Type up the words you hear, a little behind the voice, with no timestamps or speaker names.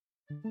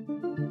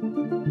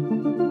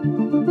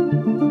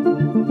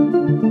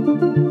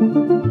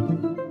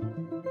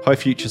Hi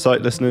Future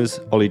Sight listeners,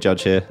 Ollie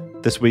Judge here.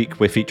 This week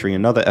we're featuring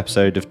another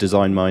episode of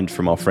Design Mind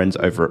from our friends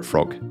over at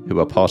Frog, who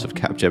are part of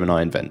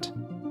Capgemini Invent.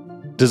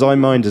 Design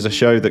Mind is a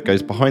show that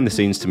goes behind the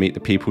scenes to meet the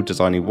people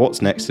designing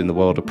what's next in the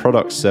world of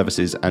products,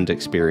 services and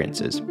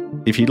experiences.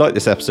 If you like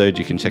this episode,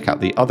 you can check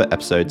out the other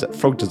episodes at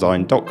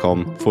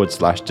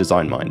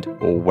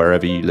frogdesign.com/designmind or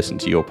wherever you listen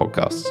to your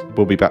podcasts.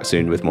 We'll be back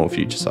soon with more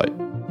Future Sight.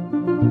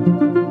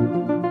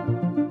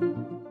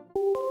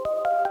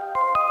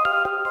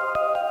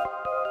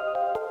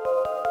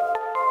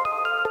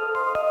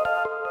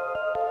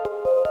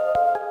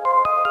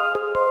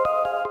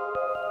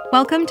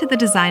 Welcome to the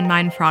Design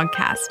Mind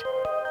Frogcast.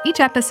 Each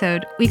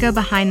episode, we go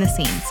behind the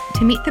scenes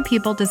to meet the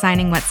people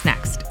designing what's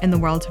next in the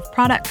world of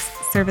products,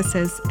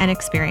 services, and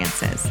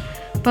experiences,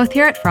 both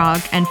here at Frog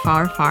and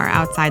far, far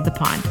outside the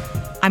pond.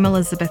 I'm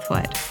Elizabeth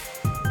Wood.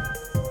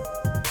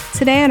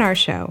 Today on our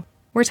show,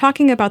 we're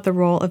talking about the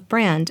role of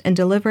brand in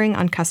delivering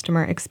on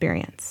customer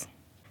experience.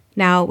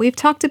 Now, we've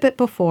talked a bit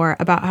before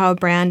about how a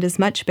brand is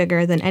much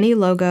bigger than any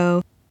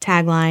logo,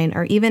 tagline,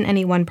 or even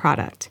any one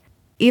product,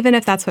 even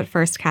if that's what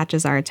first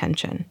catches our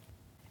attention.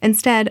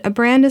 Instead, a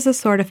brand is a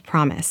sort of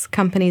promise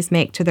companies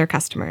make to their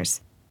customers,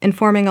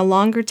 informing a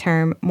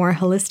longer-term, more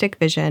holistic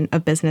vision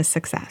of business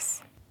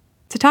success.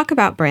 To talk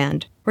about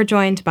brand, we're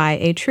joined by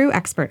a true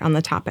expert on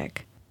the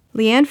topic.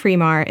 Leanne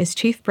Fremar is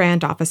Chief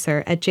Brand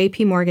Officer at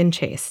JPMorgan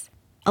Chase,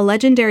 a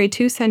legendary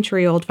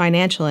 2-century-old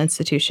financial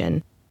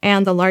institution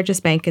and the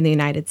largest bank in the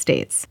United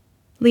States.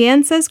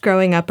 Leanne says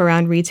growing up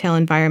around retail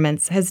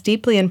environments has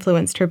deeply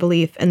influenced her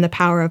belief in the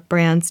power of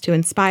brands to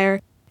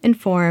inspire,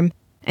 inform,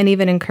 and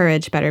even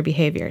encourage better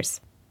behaviors.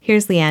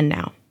 Here's Leanne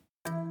now.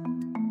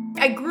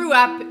 I grew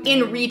up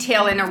in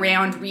retail and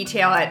around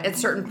retail at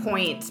certain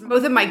points.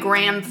 Both of my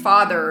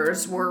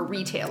grandfathers were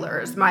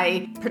retailers.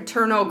 My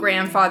paternal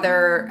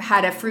grandfather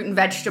had a fruit and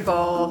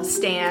vegetable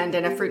stand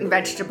and a fruit and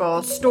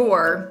vegetable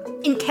store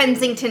in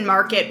Kensington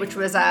Market, which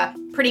was a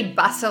pretty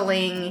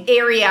bustling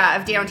area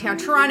of downtown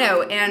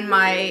Toronto. And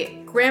my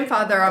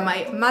grandfather on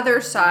my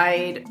mother's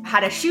side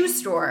had a shoe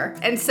store.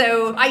 And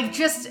so I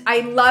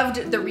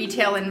loved the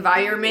retail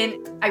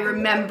environment. I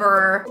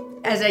remember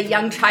as a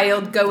young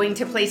child going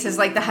to places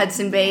like the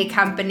Hudson Bay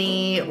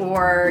Company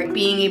or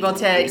being able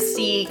to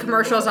see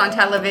commercials on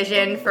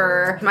television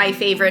for my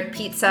favorite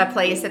pizza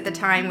place at the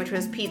time, which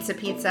was Pizza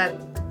Pizza.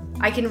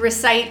 I can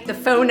recite the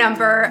phone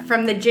number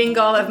from the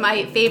jingle of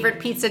my favorite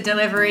pizza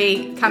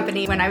delivery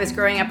company when I was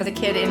growing up as a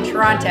kid in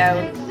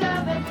Toronto.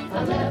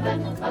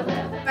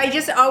 I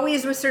just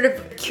always was sort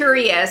of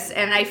curious,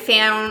 and I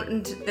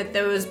found that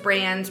those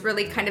brands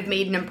really kind of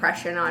made an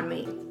impression on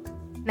me.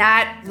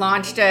 That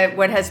launched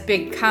what has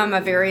become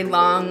a very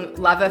long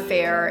love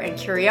affair and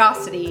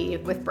curiosity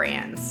with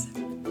brands.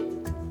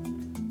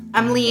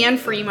 I'm Leanne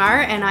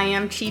Fremar, and I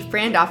am Chief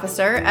Brand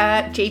Officer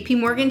at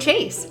JPMorgan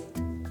Chase.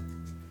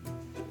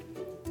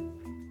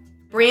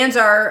 Brands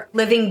are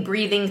living,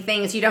 breathing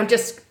things. You don't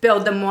just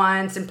build them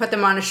once and put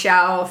them on a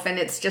shelf and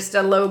it's just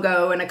a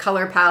logo and a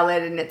color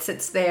palette and it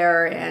sits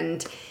there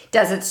and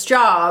does its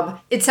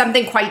job. It's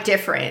something quite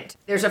different.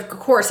 There's, of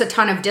course, a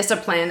ton of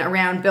discipline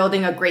around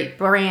building a great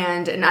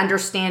brand and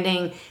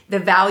understanding the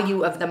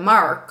value of the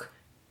mark,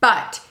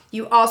 but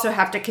you also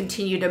have to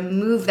continue to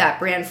move that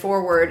brand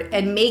forward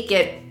and make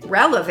it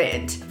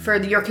relevant for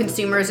your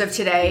consumers of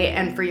today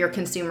and for your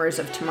consumers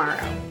of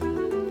tomorrow.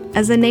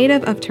 As a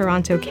native of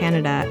Toronto,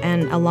 Canada,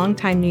 and a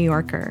longtime New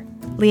Yorker,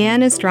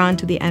 Leanne is drawn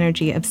to the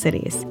energy of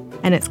cities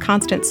and its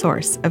constant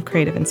source of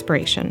creative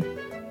inspiration.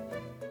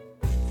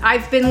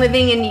 I've been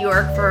living in New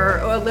York for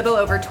a little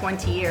over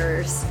 20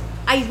 years.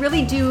 I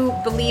really do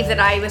believe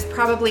that I was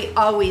probably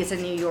always a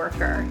New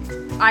Yorker.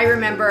 I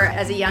remember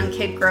as a young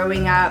kid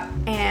growing up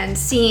and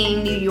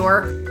seeing New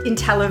York in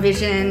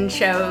television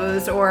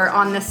shows or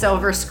on the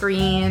silver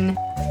screen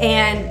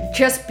and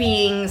just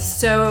being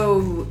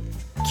so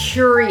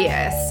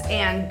curious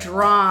and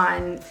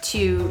drawn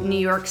to New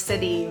York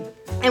City.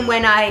 And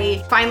when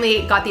I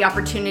finally got the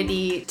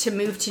opportunity to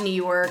move to New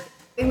York,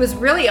 it was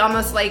really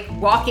almost like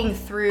walking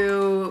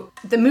through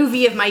the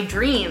movie of my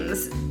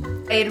dreams.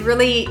 I had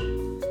really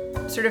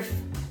sort of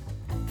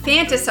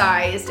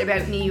fantasized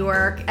about New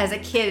York as a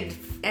kid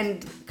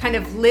and kind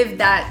of lived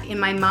that in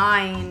my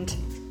mind,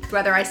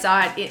 whether I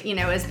saw it,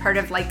 as part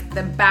of like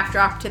the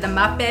backdrop to the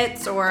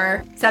Muppets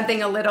or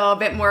something a little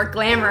bit more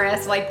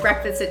glamorous like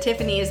Breakfast at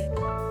Tiffany's.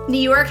 New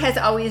York has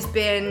always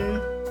been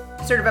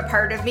sort of a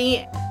part of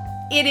me.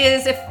 It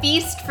is a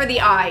feast for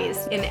the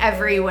eyes in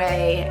every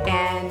way,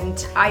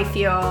 and I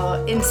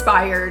feel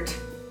inspired,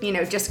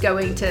 just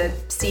going to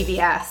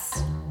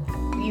CVS.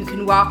 You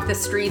can walk the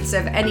streets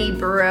of any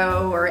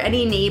borough or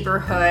any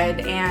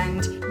neighborhood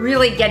and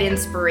really get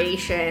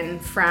inspiration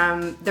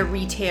from the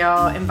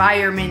retail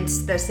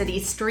environments, the city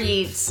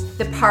streets,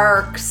 the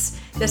parks,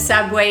 the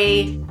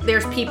subway.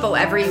 There's people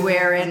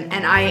everywhere,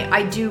 and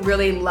I do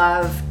really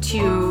love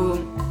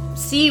to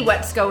see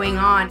what's going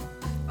on.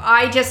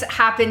 I just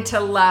happen to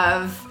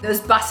love those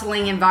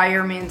bustling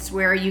environments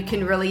where you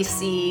can really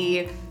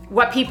see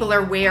what people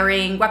are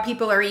wearing, what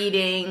people are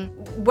eating,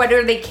 what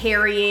are they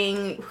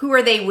carrying, who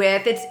are they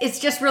with. It's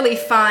just really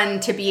fun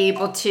to be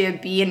able to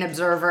be an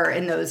observer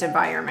in those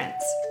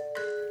environments.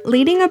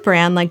 Leading a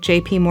brand like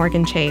JP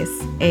Morgan Chase,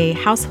 a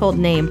household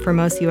name for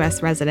most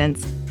U.S.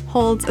 residents,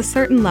 holds a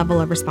certain level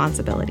of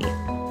responsibility.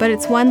 But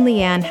it's one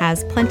Leanne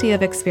has plenty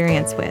of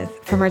experience with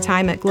from her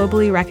time at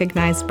globally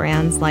recognized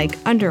brands like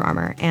Under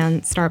Armour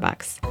and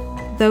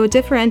Starbucks. Though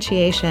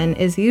differentiation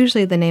is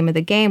usually the name of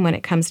the game when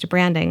it comes to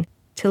branding,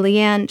 to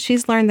Leanne,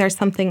 she's learned there's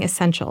something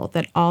essential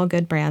that all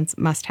good brands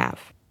must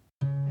have.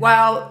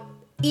 While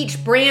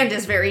each brand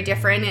is very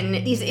different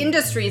and these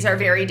industries are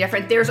very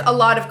different, there's a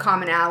lot of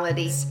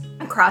commonalities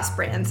across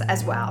brands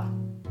as well.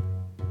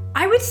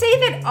 I would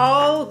say that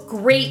all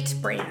great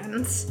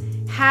brands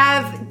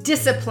have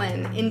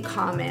discipline in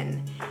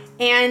common.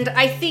 And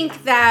I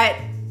think that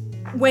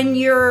when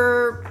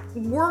you're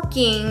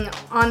working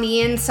on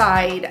the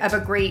inside of a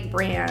great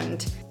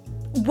brand,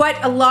 what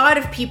a lot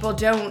of people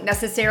don't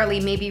necessarily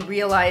maybe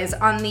realize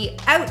on the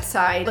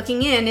outside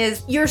looking in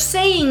is you're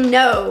saying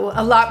no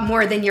a lot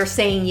more than you're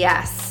saying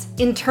yes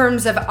in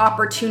terms of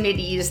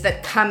opportunities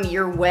that come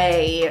your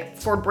way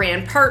for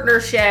brand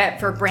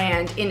partnership, for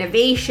brand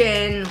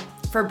innovation,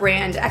 for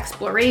brand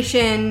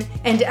exploration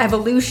and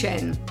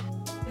evolution.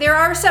 There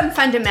are some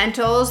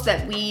fundamentals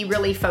that we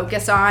really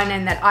focus on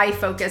and that I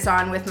focus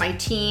on with my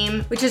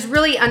team, which is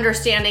really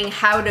understanding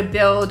how to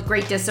build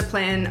great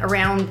discipline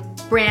around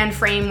brand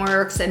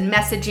frameworks and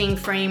messaging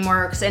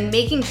frameworks and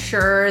making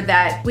sure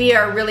that we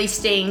are really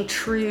staying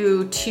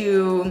true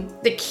to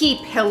the key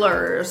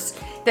pillars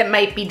that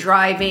might be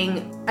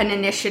driving an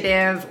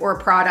initiative or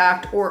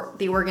product or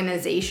the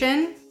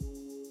organization.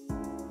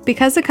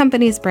 Because a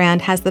company's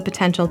brand has the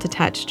potential to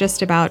touch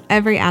just about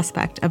every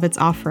aspect of its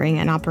offering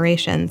and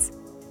operations,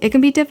 it can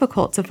be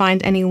difficult to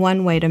find any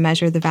one way to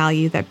measure the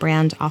value that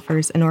brand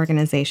offers an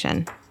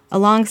organization.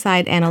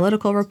 Alongside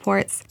analytical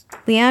reports,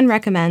 Leanne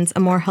recommends a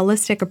more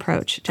holistic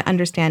approach to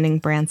understanding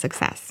brand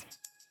success.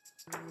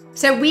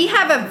 So we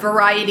have a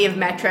variety of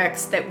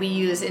metrics that we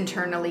use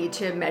internally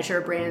to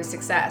measure brand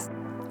success.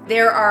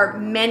 There are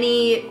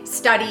many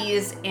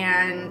studies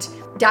and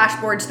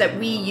dashboards that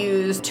we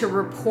use to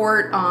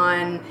report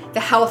on the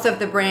health of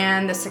the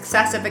brand, the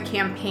success of a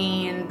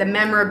campaign, the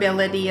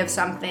memorability of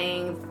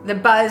something, the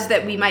buzz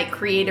that we might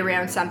create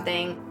around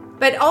something.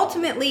 But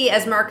ultimately,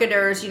 as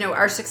marketers,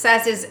 our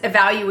success is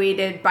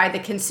evaluated by the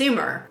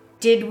consumer.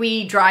 Did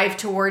we drive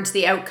towards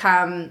the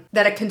outcome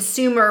that a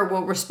consumer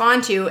will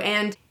respond to?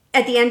 And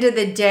at the end of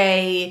the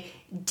day,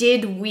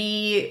 did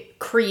we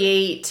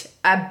create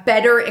a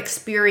better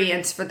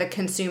experience for the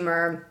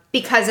consumer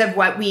because of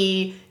what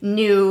we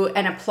knew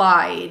and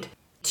applied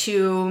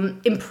to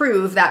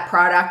improve that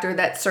product or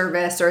that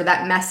service or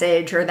that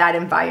message or that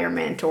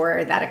environment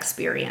or that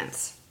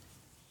experience?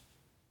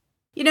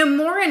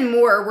 More and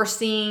more we're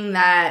seeing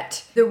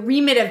that the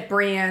remit of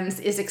brands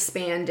is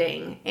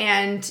expanding,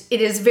 and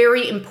it is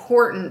very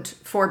important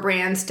for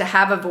brands to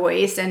have a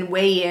voice and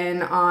weigh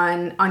in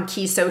on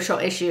key social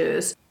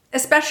issues,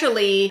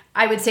 especially,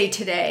 I would say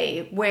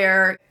today,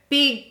 where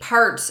big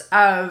parts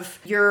of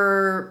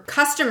your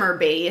customer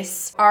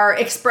base are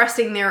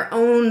expressing their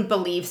own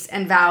beliefs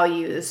and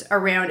values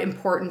around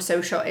important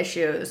social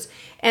issues.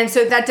 And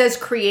so that does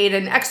create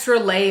an extra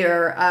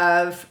layer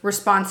of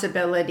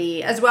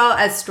responsibility as well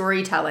as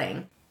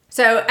storytelling.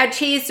 So at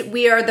Chase,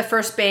 we are the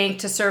first bank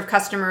to serve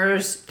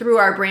customers through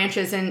our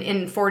branches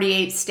in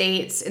 48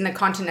 states in the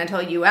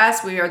continental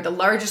US. We are the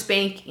largest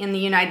bank in the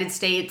United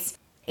States.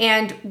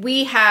 And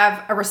we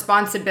have a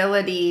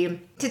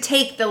responsibility to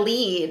take the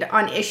lead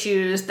on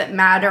issues that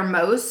matter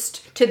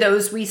most to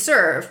those we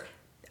serve,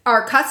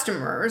 our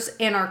customers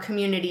and our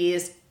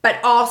communities, but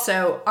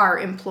also our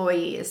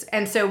employees.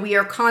 And so we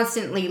are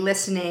constantly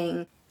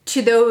listening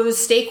to those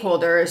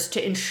stakeholders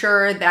to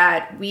ensure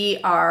that we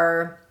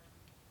are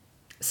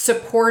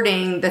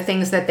supporting the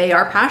things that they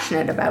are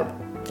passionate about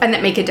and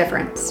that make a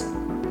difference.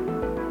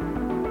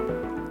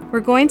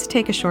 We're going to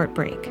take a short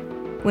break.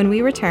 When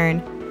we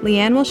return,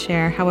 Leanne will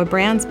share how a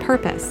brand's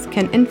purpose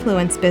can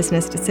influence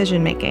business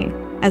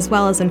decision-making, as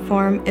well as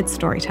inform its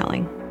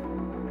storytelling.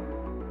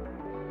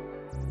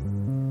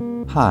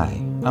 Hi,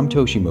 I'm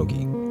Toshi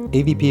Mogi,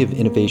 AVP of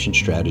Innovation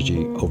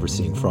Strategy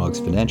overseeing Frog's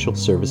financial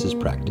services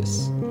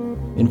practice.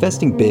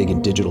 Investing big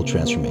in digital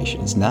transformation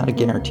is not a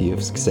guarantee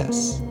of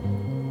success.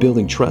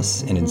 Building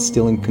trust and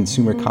instilling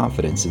consumer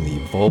confidence in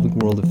the evolving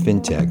world of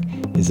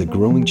fintech is a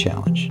growing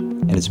challenge,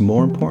 and it's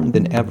more important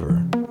than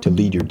ever to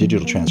lead your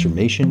digital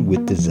transformation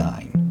with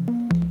design.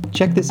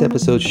 Check this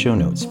episode's show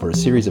notes for a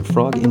series of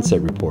Frog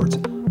Insight reports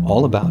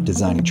all about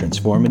designing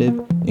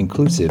transformative,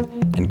 inclusive,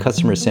 and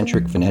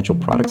customer-centric financial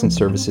products and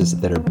services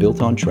that are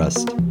built on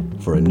trust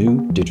for a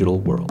new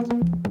digital world.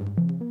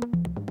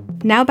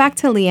 Now back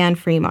to Leanne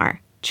Fremar,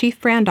 Chief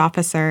Brand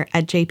Officer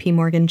at JP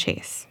Morgan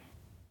Chase.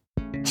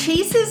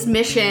 Chase's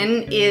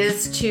mission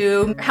is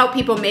to help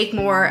people make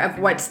more of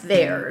what's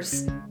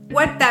theirs.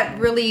 What that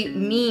really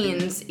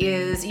means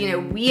is,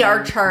 we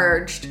are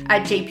charged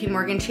at JP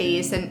Morgan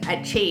Chase and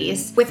at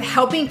Chase with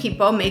helping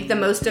people make the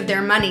most of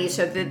their money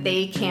so that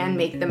they can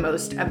make the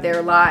most of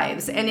their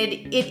lives. And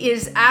it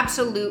is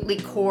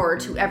absolutely core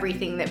to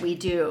everything that we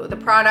do. The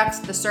products,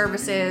 the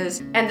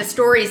services, and the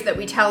stories that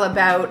we tell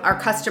about our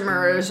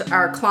customers,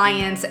 our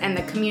clients, and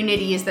the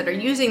communities that are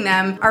using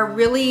them are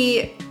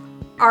really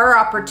our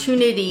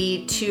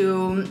opportunity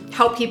to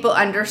help people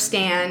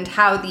understand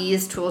how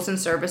these tools and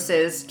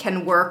services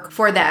can work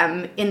for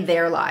them in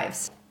their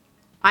lives.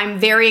 I'm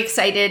very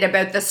excited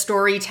about the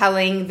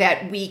storytelling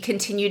that we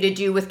continue to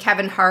do with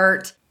Kevin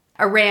Hart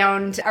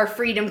around our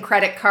Freedom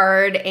credit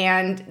card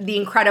and the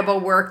incredible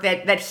work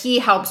that he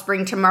helps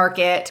bring to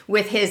market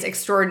with his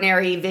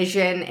extraordinary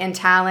vision and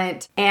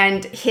talent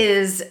and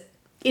his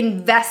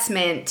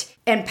investment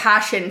and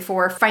passion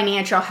for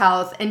financial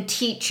health and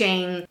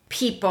teaching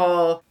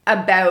people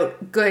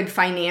about good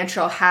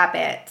financial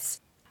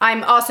habits.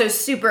 I'm also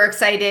super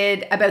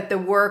excited about the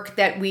work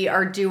that we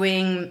are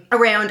doing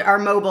around our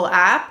mobile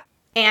app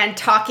and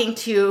talking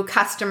to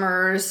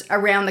customers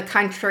around the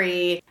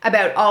country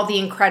about all the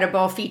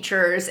incredible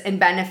features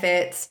and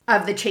benefits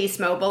of the Chase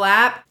mobile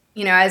app.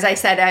 As I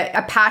said,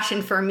 a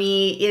passion for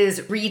me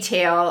is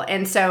retail.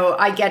 And so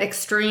I get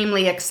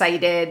extremely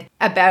excited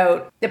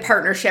about the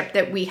partnership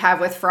that we have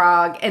with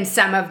Frog and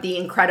some of the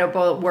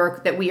incredible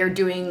work that we are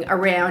doing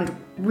around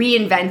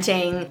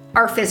reinventing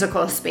our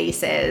physical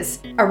spaces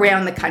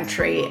around the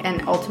country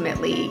and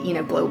ultimately,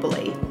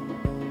 globally.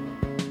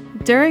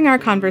 During our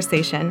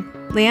conversation,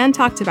 Leanne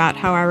talked about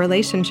how our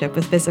relationship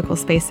with physical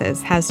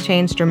spaces has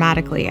changed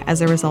dramatically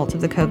as a result of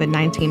the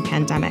COVID-19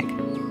 pandemic.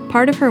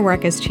 Part of her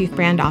work as Chief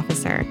Brand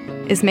Officer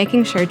is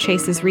making sure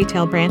Chase's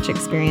retail branch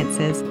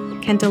experiences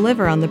can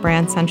deliver on the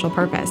brand's central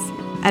purpose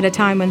at a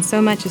time when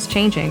so much is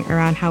changing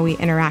around how we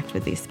interact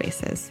with these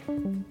spaces.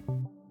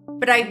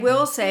 But I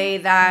will say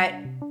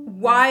that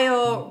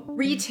while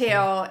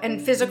retail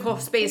and physical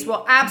space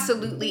will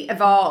absolutely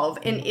evolve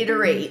and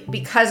iterate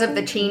because of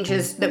the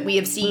changes that we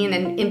have seen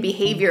in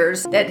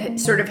behaviors that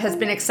sort of has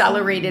been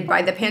accelerated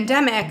by the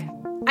pandemic,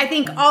 I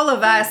think all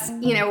of us,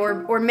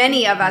 or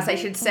many of us, I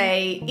should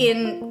say,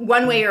 in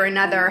one way or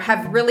another,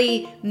 have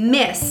really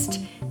missed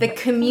the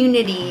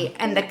community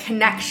and the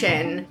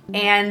connection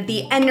and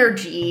the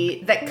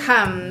energy that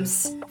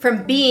comes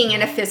from being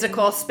in a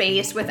physical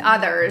space with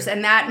others.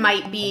 And that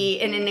might be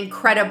in an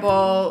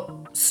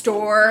incredible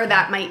store,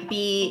 that might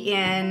be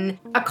in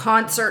a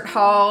concert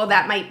hall,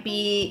 that might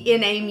be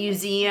in a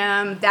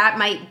museum, that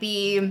might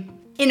be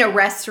in a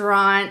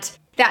restaurant.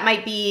 That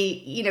might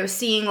be,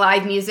 seeing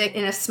live music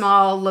in a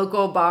small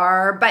local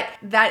bar, but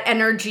that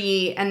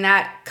energy and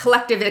that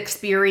collective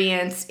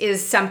experience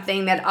is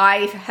something that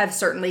I have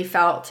certainly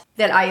felt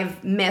that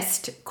I've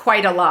missed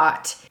quite a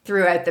lot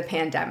throughout the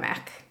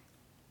pandemic.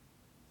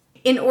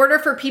 In order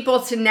for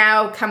people to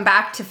now come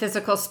back to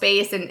physical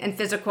space and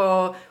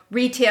physical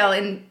retail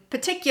in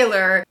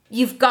particular,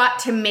 you've got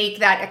to make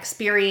that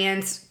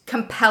experience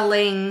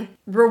compelling,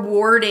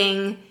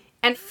 rewarding,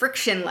 and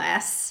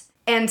frictionless.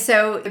 And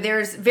so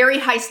there's very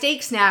high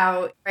stakes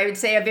now, I would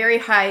say a very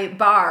high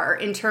bar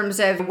in terms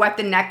of what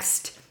the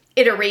next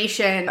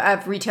iteration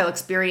of retail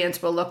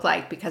experience will look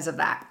like because of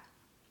that.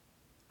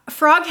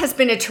 Frog has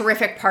been a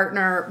terrific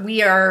partner.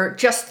 We are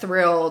just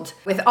thrilled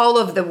with all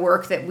of the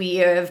work that we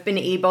have been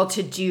able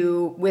to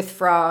do with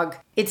Frog.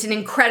 It's an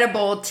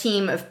incredible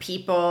team of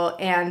people,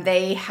 and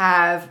they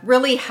have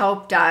really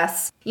helped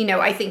us,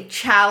 I think,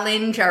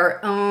 challenge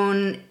our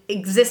own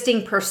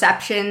existing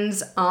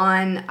perceptions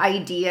on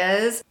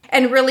ideas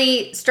and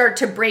really start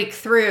to break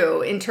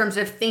through in terms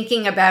of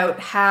thinking about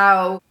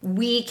how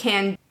we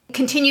can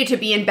continue to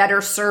be in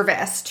better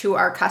service to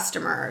our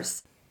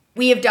customers.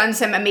 We have done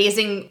some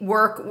amazing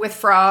work with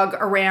Frog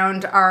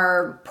around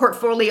our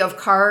portfolio of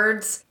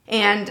cards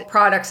and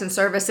products and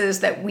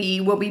services that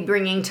we will be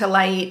bringing to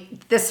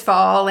light this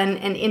fall and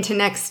into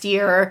next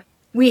year.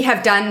 We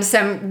have done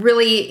some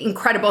really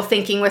incredible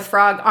thinking with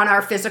Frog on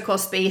our physical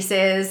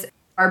spaces,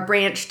 our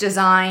branch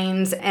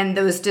designs and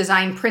those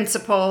design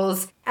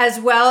principles, as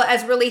well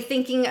as really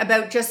thinking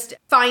about just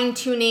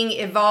fine-tuning,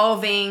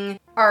 evolving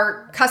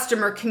our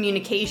customer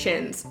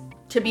communications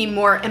to be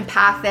more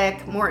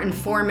empathic, more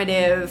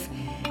informative,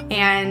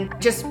 and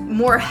just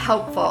more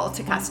helpful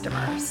to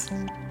customers.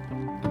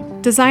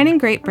 Designing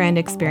great brand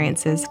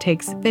experiences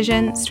takes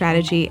vision,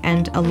 strategy,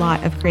 and a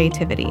lot of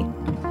creativity.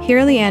 Here,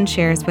 Leanne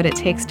shares what it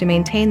takes to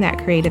maintain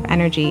that creative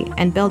energy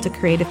and build a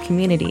creative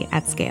community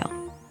at scale.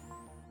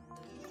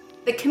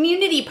 The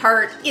community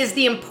part is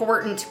the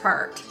important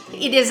part.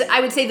 It is, I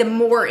would say, the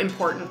more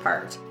important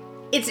part.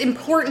 It's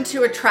important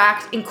to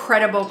attract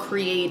incredible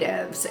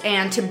creatives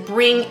and to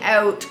bring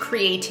out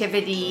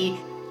creativity.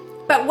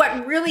 But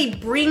what really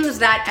brings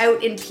that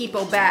out in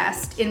people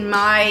best, in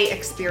my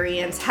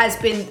experience, has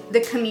been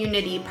the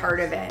community part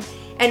of it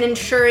and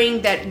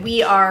ensuring that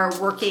we are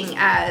working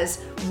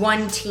as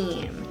one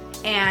team.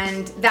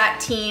 And that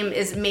team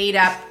is made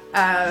up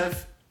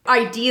of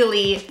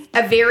Ideally,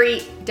 a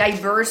very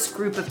diverse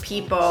group of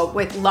people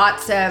with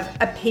lots of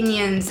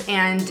opinions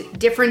and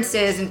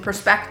differences and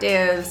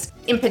perspectives.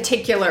 In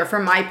particular,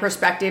 from my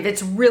perspective,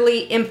 it's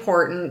really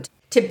important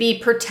to be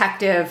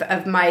protective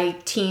of my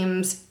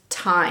team's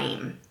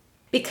time,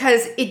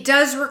 because it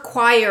does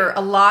require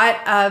a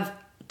lot of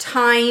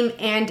time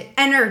and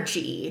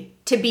energy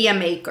to be a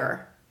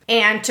maker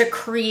and to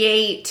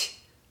create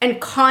and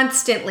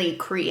constantly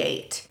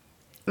create.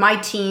 My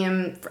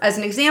team, as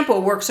an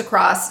example, works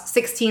across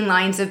 16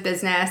 lines of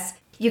business.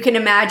 You can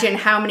imagine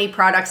how many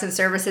products and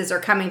services are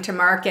coming to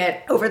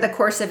market over the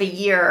course of a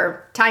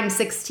year, times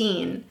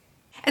 16.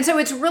 And so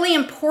it's really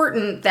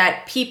important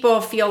that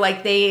people feel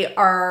like they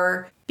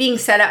are being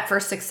set up for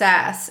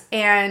success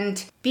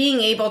and being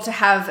able to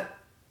have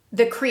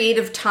the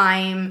creative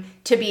time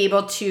to be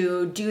able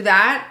to do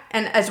that,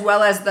 and as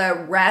well as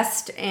the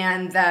rest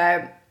and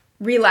the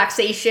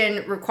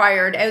relaxation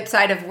required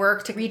outside of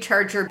work to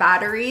recharge your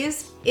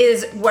batteries,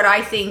 is what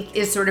I think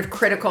is sort of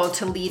critical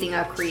to leading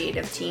a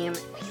creative team.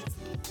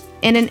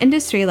 In an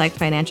industry like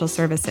financial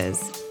services,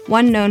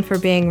 one known for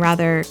being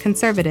rather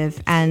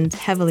conservative and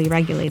heavily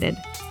regulated,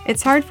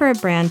 it's hard for a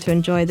brand to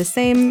enjoy the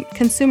same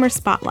consumer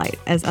spotlight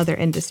as other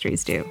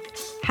industries do.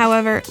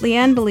 However,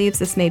 Leanne believes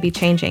this may be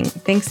changing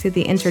thanks to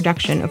the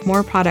introduction of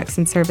more products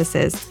and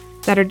services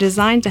that are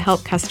designed to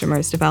help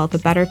customers develop a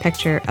better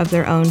picture of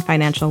their own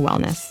financial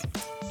wellness.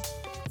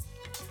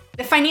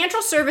 The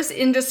financial service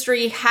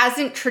industry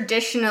hasn't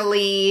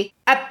traditionally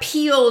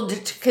appealed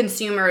to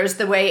consumers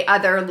the way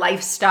other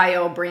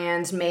lifestyle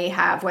brands may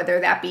have, whether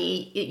that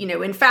be,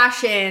 in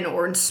fashion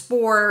or in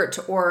sport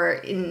or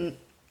in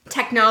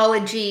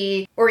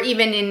technology or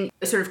even in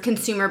sort of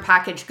consumer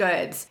packaged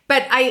goods.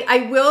 But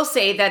I will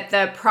say that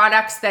the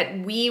products that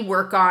we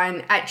work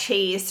on at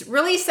Chase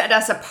really set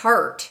us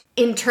apart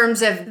in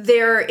terms of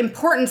their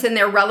importance and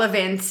their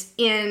relevance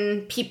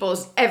in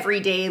people's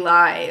everyday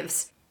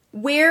lives.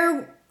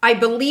 Where I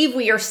believe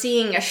we are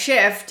seeing a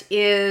shift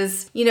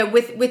is,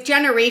 with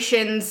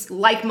generations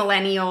like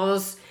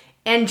millennials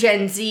and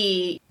Gen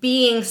Z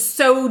being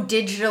so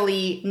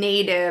digitally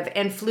native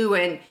and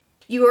fluent,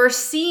 you are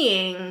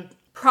seeing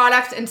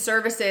products and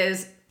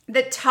services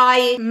that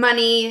tie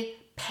money,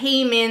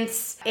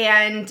 payments,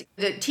 and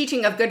the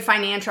teaching of good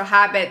financial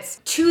habits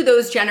to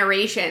those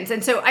generations.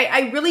 And so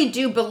I really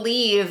do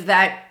believe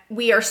that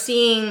we are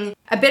seeing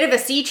a bit of a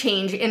sea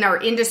change in our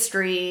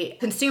industry.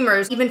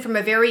 Consumers, even from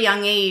a very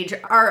young age,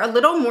 are a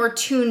little more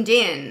tuned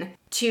in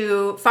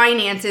to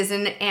finances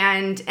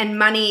and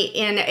money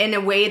in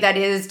a way that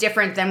is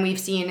different than we've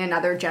seen in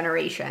other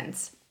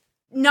generations.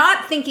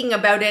 Not thinking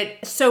about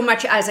it so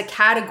much as a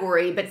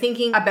category, but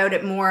thinking about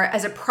it more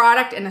as a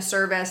product and a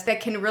service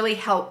that can really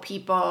help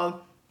people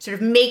sort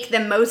of make the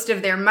most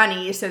of their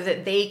money so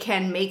that they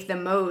can make the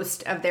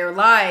most of their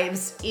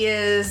lives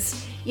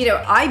is,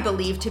 I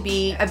believe to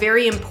be a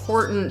very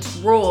important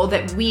role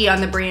that we on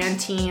the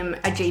brand team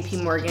at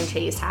JP Morgan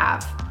Chase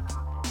have.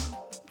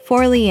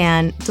 For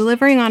Leanne,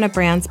 delivering on a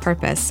brand's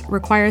purpose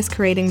requires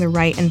creating the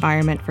right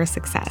environment for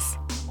success,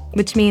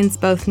 which means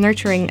both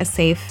nurturing a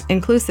safe,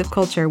 inclusive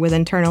culture with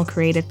internal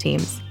creative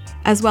teams,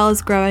 as well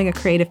as growing a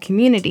creative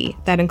community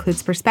that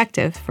includes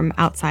perspective from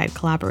outside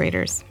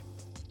collaborators.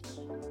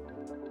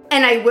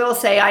 And I will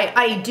say,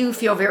 I do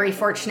feel very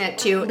fortunate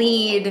to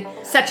lead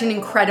such an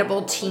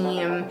incredible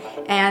team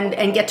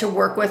and get to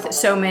work with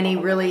so many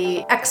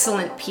really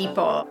excellent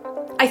people.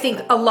 I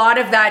think a lot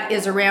of that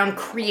is around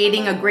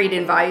creating a great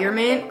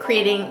environment,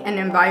 creating an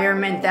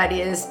environment that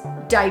is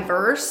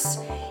diverse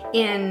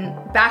in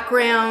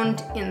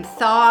background, in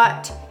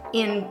thought,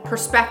 in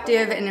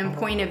perspective, and in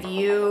point of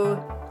view,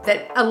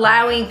 that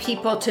allowing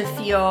people to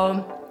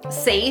feel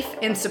safe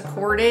and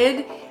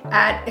supported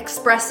at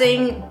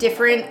expressing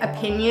different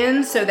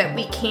opinions so that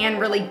we can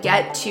really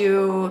get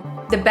to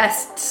the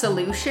best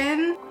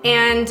solution,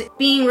 and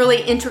being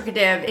really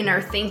intricative in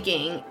our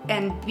thinking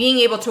and being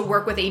able to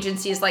work with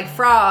agencies like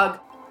Frog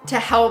to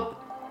help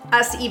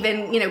us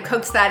even,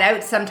 coax that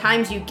out.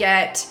 Sometimes you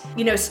get,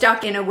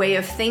 stuck in a way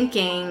of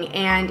thinking,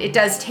 and it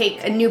does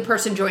take a new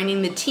person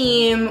joining the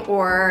team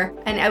or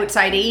an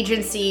outside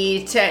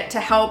agency to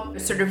help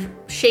sort of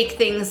shake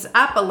things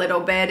up a little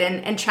bit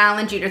and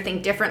challenge you to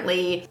think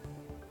differently.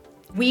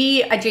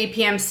 We at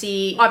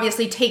JPMC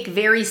obviously take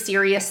very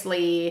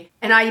seriously,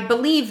 and I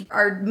believe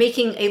are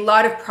making a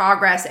lot of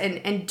progress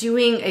and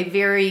doing a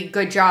very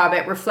good job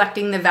at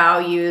reflecting the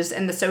values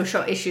and the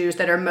social issues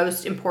that are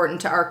most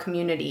important to our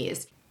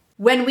communities.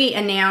 When we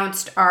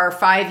announced our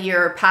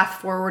 5-year Path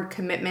Forward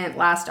commitment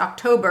last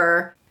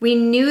October, we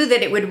knew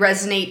that it would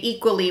resonate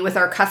equally with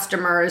our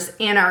customers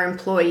and our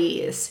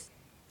employees.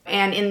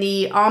 And in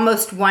the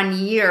almost 1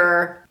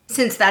 year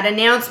since that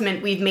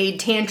announcement, we've made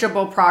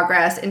tangible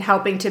progress in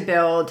helping to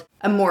build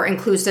a more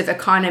inclusive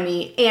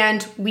economy,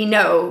 and we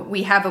know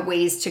we have a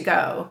ways to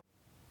go.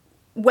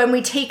 When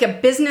we take a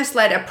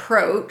business-led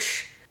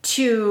approach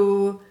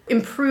to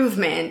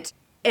improvement,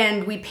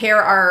 and we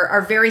pair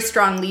our very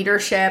strong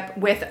leadership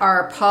with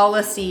our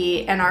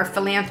policy and our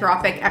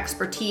philanthropic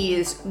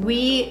expertise,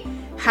 we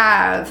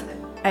have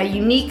a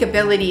unique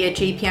ability at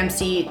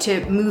JPMC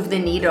to move the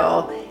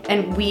needle,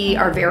 and we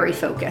are very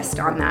focused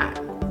on that.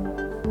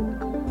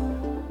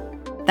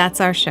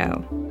 That's our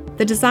show.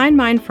 The Design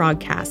Mind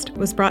Frogcast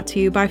was brought to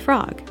you by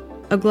Frog,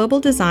 a global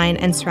design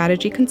and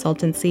strategy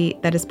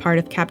consultancy that is part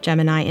of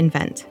Capgemini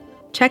Invent.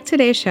 Check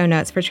today's show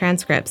notes for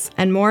transcripts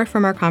and more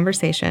from our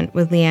conversation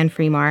with Leanne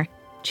Fremar,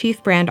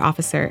 Chief Brand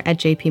Officer at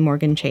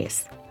JPMorgan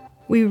Chase.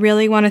 We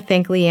really want to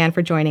thank Leanne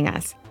for joining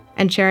us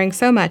and sharing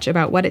so much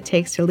about what it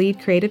takes to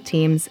lead creative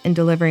teams in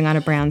delivering on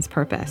a brand's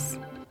purpose.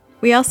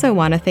 We also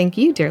want to thank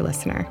you, dear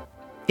listener.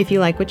 If you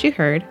like what you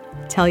heard,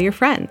 tell your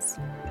friends.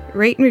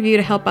 Rate and review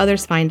to help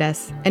others find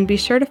us, and be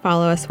sure to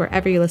follow us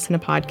wherever you listen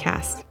to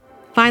podcasts.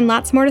 Find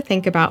lots more to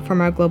think about from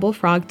our global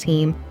Frog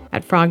team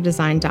at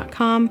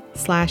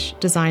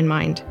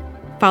frogdesign.com/designmind.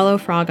 Follow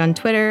Frog on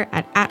Twitter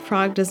at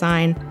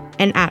 @frogdesign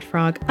and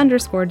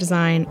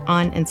 @frog_design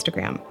on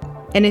Instagram.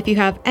 And if you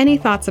have any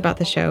thoughts about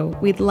the show,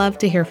 we'd love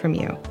to hear from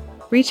you.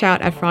 Reach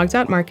out at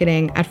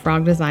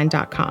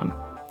frog.marketing@frogdesign.com.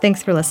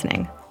 Thanks for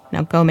listening.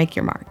 Now go make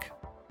your mark.